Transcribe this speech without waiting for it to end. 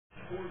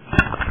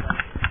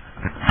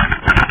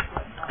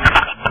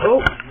Oh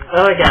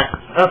my god.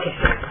 Okay.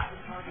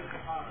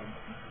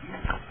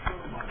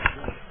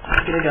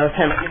 Gonna go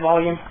 10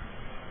 volume.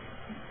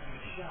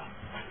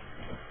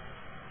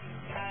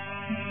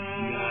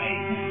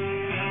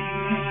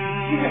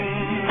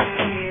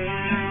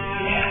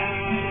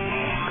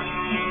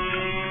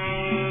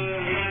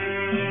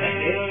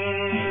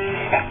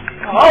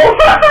 Oh!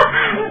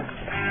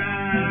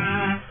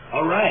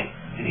 Alright,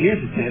 and here's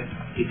a tip.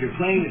 If you're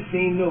playing the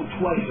same note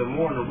twice or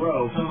more in a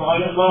row,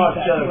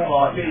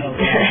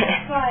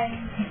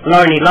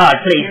 Laureny, Lard,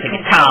 please, the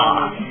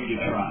guitar.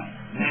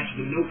 Match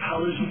the note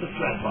colors with the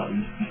fret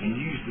buttons and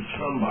use the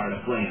strum bar to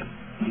play them.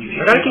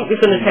 We're gonna keep this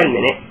under 10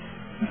 minutes.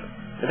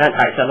 So don't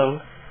take so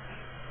long.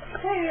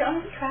 Okay,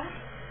 on the track.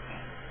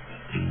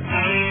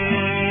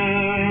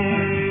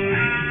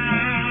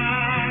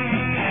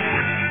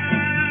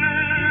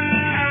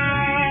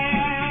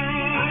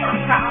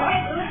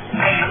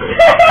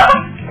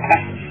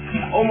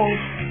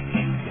 Almost.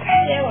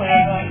 Yeah,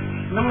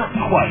 whatever. Not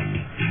quite.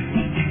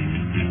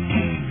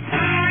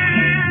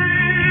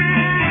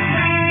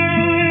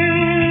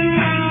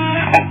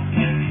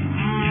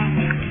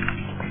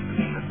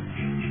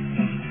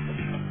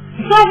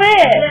 Stop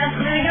it!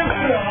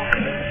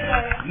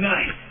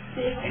 Nice.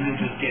 And you'll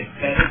just get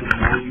better the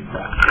more you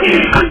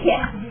practice.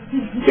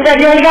 Too bad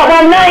you only got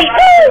one night!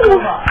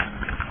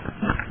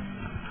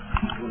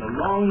 When a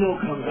long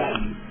note comes out,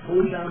 you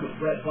hold down the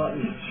fret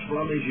button and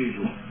strum as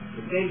usual.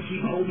 But then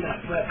keep holding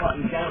that fret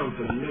button down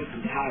for the note's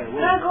entire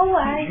way. No, go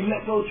away. If you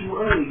let go too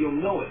early, you'll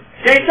know it.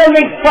 Say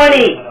something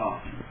funny!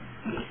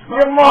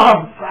 Your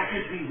mom!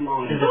 Practice these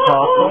long Is it notes.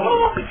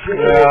 possible?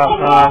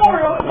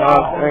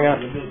 Hang on.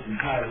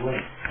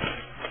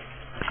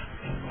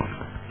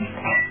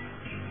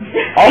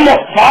 I'm a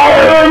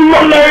fire in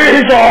my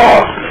laser!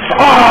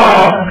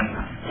 Ah!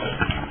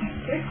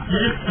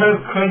 You're just so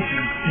crunchy.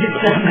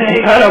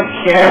 I don't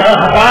care.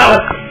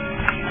 Ah!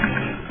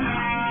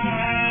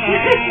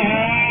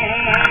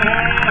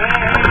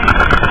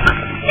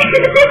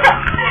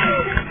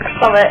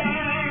 Stop it.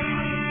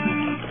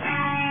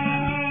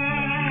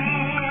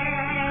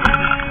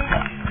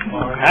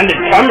 And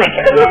it's camera.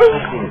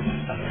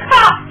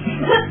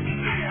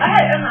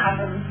 I don't have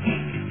them.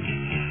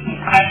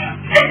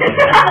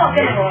 I'm not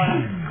gonna go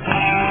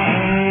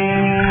on.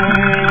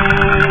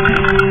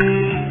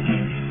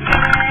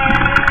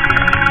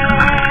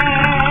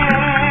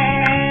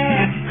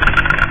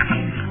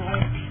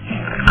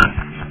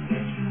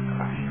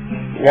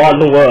 What in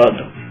the world?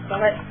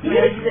 Stop it.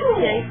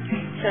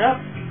 Shut up.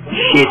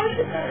 Shit.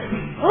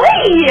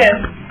 Oi!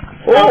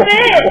 Stop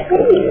it!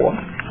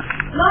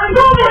 No,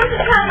 stop it!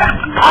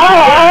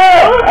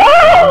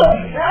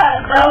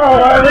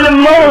 Oh, I'm in a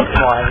mold.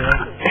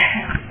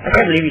 I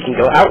can't believe you can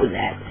go out with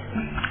that.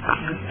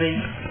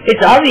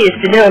 It's obvious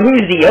to know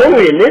who's the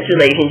owner in this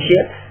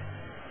relationship.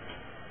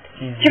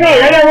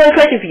 Jermaine, I got one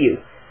question for you.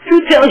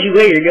 Who tells you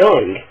where you're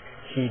going?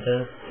 She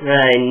does.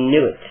 I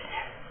knew it.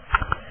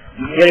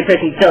 The only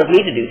person who tells me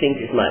to do things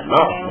is my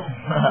mom.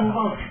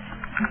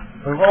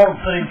 We're all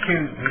pretty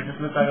cute. We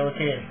just look like little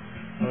kids.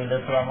 I mean,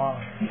 that's what I'm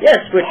on. Yes,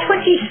 we're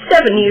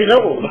 27 years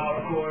old.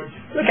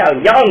 Look how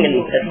young and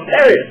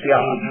mysterious we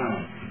are.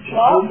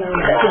 What?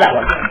 That's that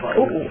one.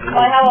 Ooh.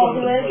 Why, how old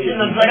are you? She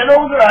looks like an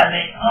old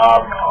granny. Oh,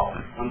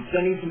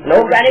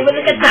 No granny with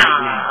a guitar.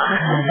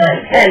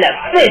 And a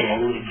fist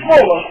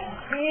full of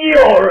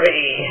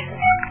fury.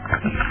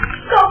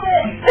 Stop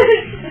it!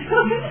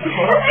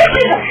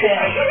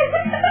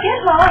 Get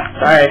lost.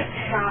 Sorry.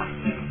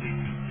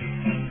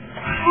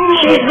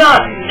 She's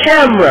not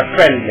camera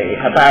friendly,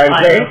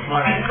 apparently.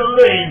 the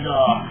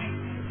laser.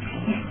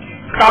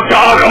 Come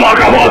on!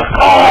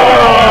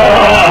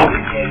 Oh!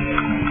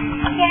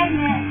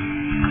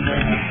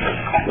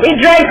 We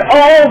drank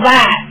all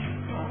that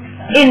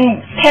in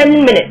 10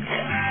 minutes.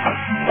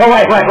 Oh,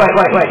 wait.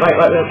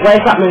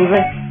 Where's that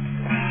moving?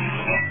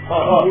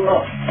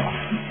 Oh.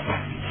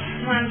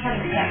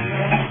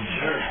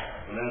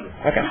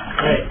 Okay.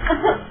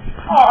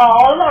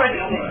 Oh, Lord.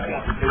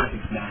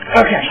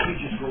 Okay.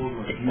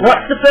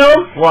 What's the film?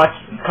 Watch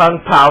Kung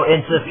Pao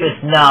into the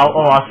fist now,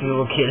 or else we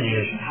will kill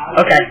you.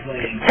 Okay.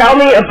 Tell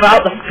me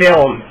about the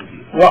film.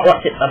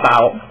 What's it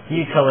about?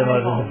 You tell him what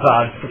it's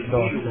about.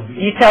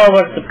 You tell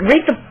what the...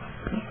 Read the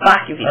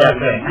back if you don't.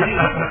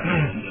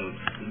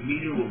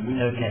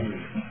 Okay.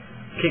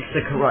 Kicks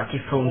the karate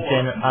film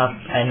genre up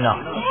a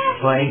notch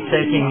by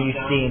inserting new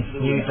scenes,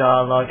 new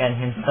dialogue, and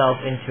himself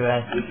into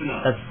it.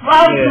 That's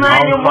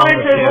Man, your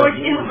monitor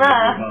voice is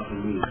there.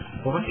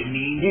 What?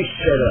 You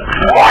shut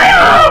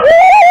up.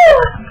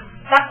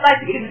 That's like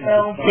the good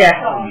film.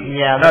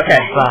 Yeah.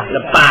 Okay.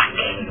 The back.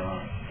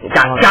 You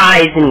got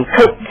guys in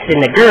coats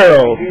and a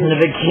girl In the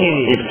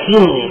bikini. in a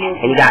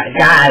bikini. And you got a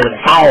guy with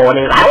a phone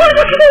and he's like, what are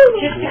you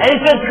doing? And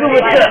he's got scuba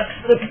trucks.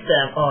 Look at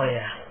them. Oh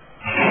yeah.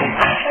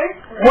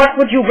 What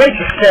would you rate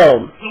the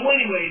film?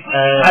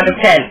 Out of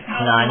 10?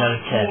 9 out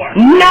of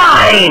 10.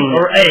 9!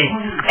 Or 8.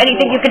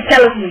 Anything you can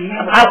tell us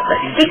about the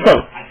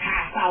sequel?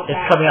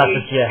 It's coming out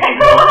of here.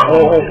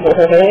 Oh.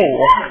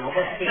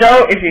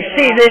 So, if you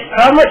see this,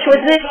 how much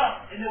was this?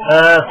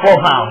 £4. £4.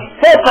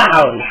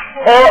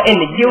 Or in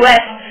the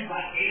US,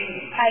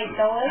 $8.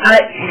 I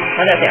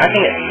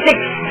think it's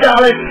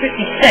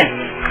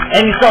 $6.50.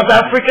 And in South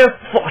Africa,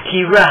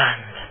 40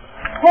 rand.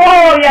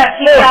 Oh, yeah,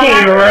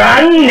 40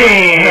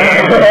 randy!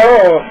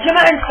 Oh.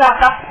 Jamaican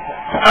sucker.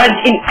 And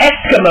in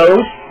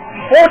Eskimos,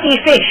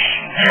 40 fish.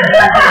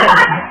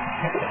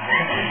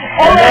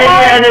 And then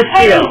you had a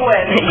seal.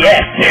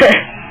 Yes.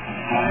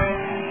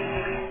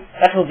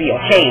 That will be your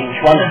change,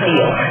 one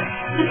seal.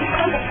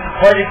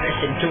 40 fish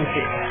and 2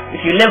 fish.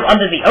 If you live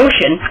under the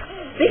ocean,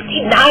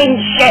 59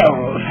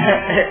 shells.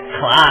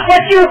 Class.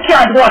 But you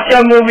can't watch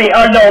a movie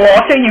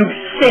underwater, you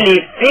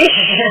silly fish.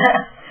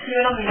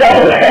 So,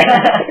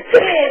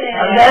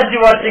 Unless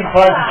you're watching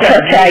fun.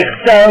 okay,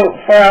 so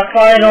for our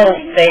final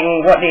thing,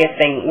 what do you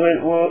think?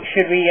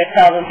 Should we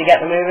tell them to get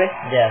the movie?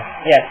 Yeah.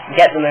 Yes,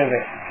 get the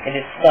movie. It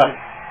is fun.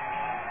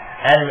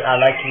 And I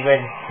like to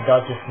when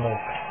Dodger's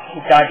milk. He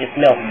dodges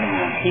milk.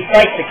 He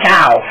fights a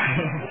cow.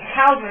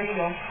 Cows are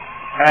evil.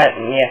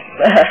 Yes.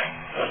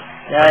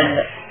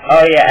 And,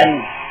 oh yeah,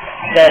 and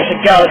the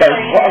girl goes,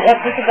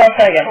 what's the girl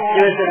say again?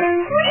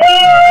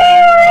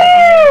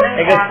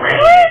 It goes,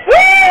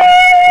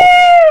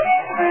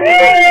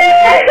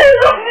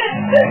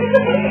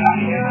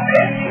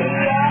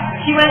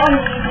 She went on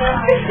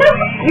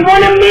you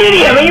want a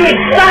medium? Are you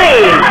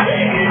insane?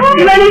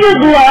 You only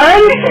just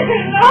learned?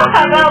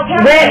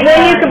 When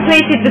you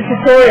completed the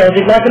tutorial,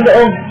 did like a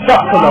little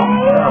dot come up?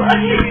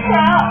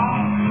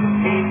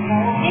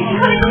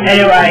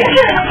 Anyway,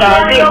 so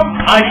I think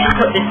I should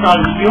put this on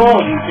your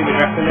YouTube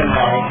address and then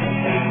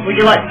mine. Would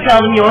you like to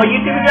tell them your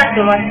YouTube address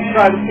or like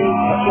subscribe to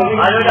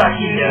I don't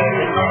actually know.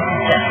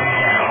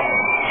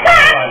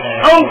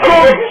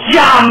 Uncle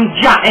Jam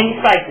Jam! Any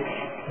spaces?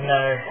 No.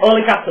 All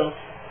in capitals.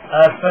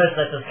 First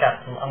letter's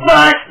capital.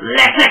 First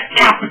letter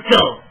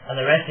capital! And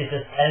the rest is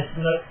just, and it's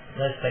no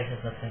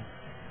spaces, nothing.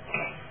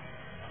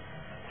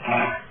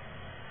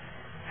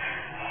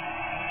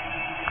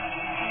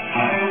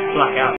 Blackout.